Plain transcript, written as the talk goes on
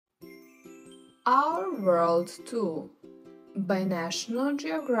Our World Too by National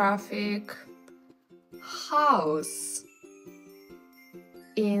Geographic. House.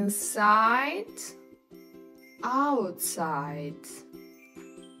 Inside, outside.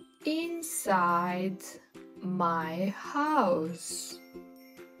 Inside my house.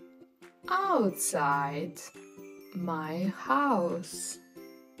 Outside my house.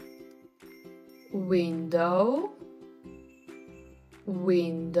 Window,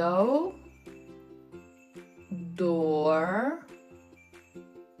 window. Door,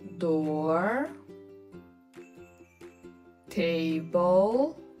 door.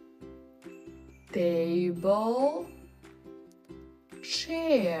 Table, table.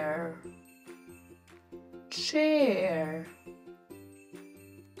 Chair, chair.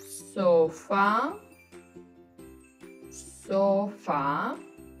 Sofa, sofa.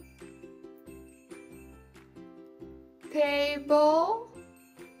 Table,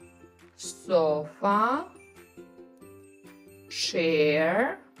 sofa.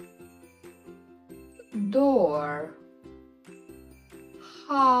 Chair, door.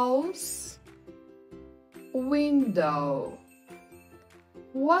 House, window.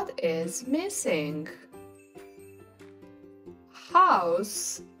 What is missing?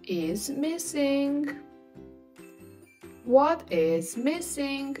 House is missing. What is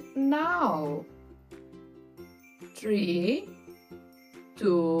missing now? 3,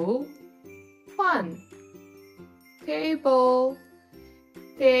 2, 1. Table,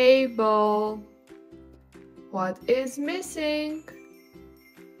 table. What is missing?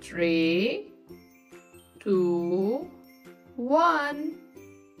 3, 2, 1.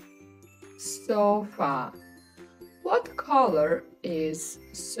 Sofa. What color is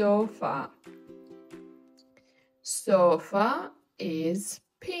sofa? Sofa is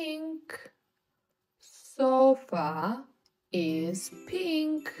pink. Sofa is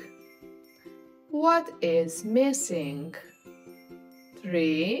pink. What is missing?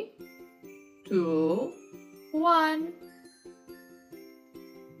 3, 2, 1.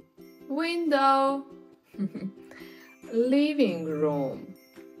 Window. Living room.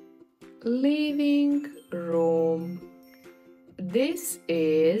 Living room. This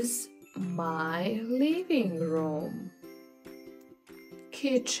is my living room.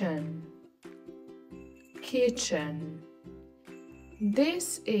 Kitchen. Kitchen.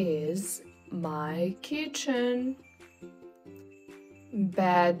 This is my kitchen.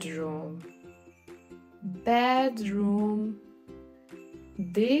 Bedroom. Bedroom.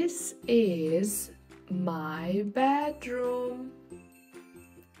 This is my bedroom.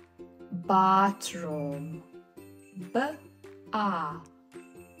 Bathroom.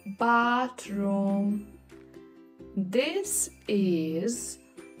 Bathroom. This is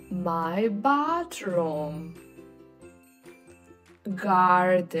my bathroom.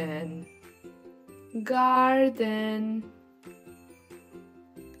 Garden. Garden.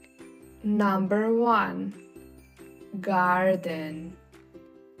 Number 1. Garden.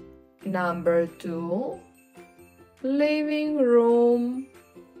 Number 2. Living room.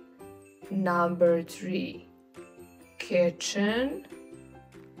 Number 3. Kitchen.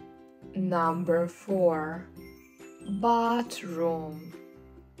 Number 4. Bathroom.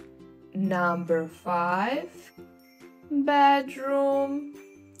 Number 5. Bedroom.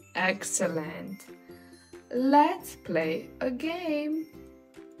 Excellent. Let's play a game.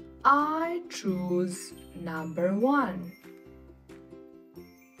 I choose number 1.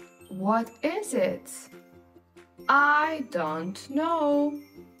 What is it? I don't know.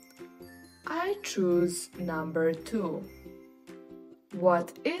 I choose number 2.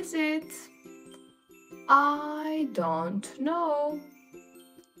 What is it? I don't know.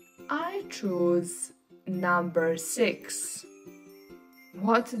 I choose number 6.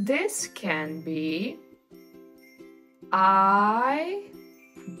 What this can be? I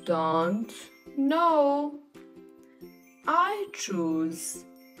don't know. I choose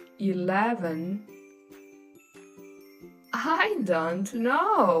 11. I don't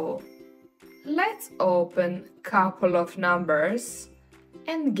know. Let's open couple of numbers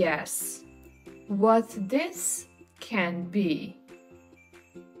and guess what this can be.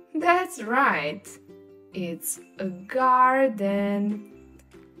 That's right. It's a garden.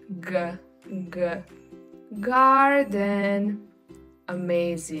 Garden.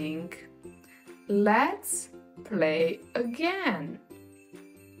 Amazing. Let's play again.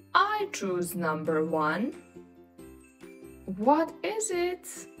 I choose number 1. What is it?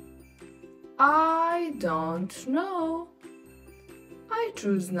 I don't know. I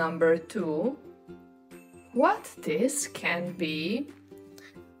choose number 2. What this can be?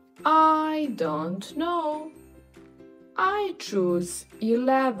 I don't know. I choose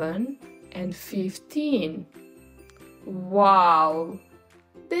 11. and 15. Wow,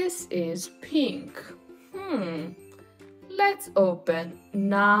 this is pink. Let's open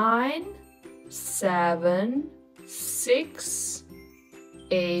 9, 7, 6,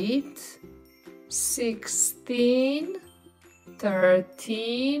 8, 16,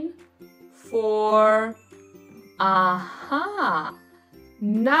 13, 4. Aha!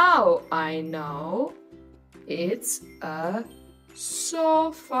 Now I know it's a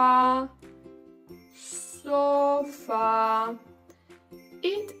sofa. Sofa.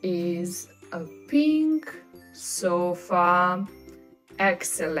 It is a pink sofa.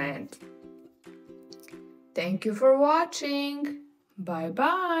 Excellent. Thank you for watching. Bye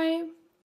bye.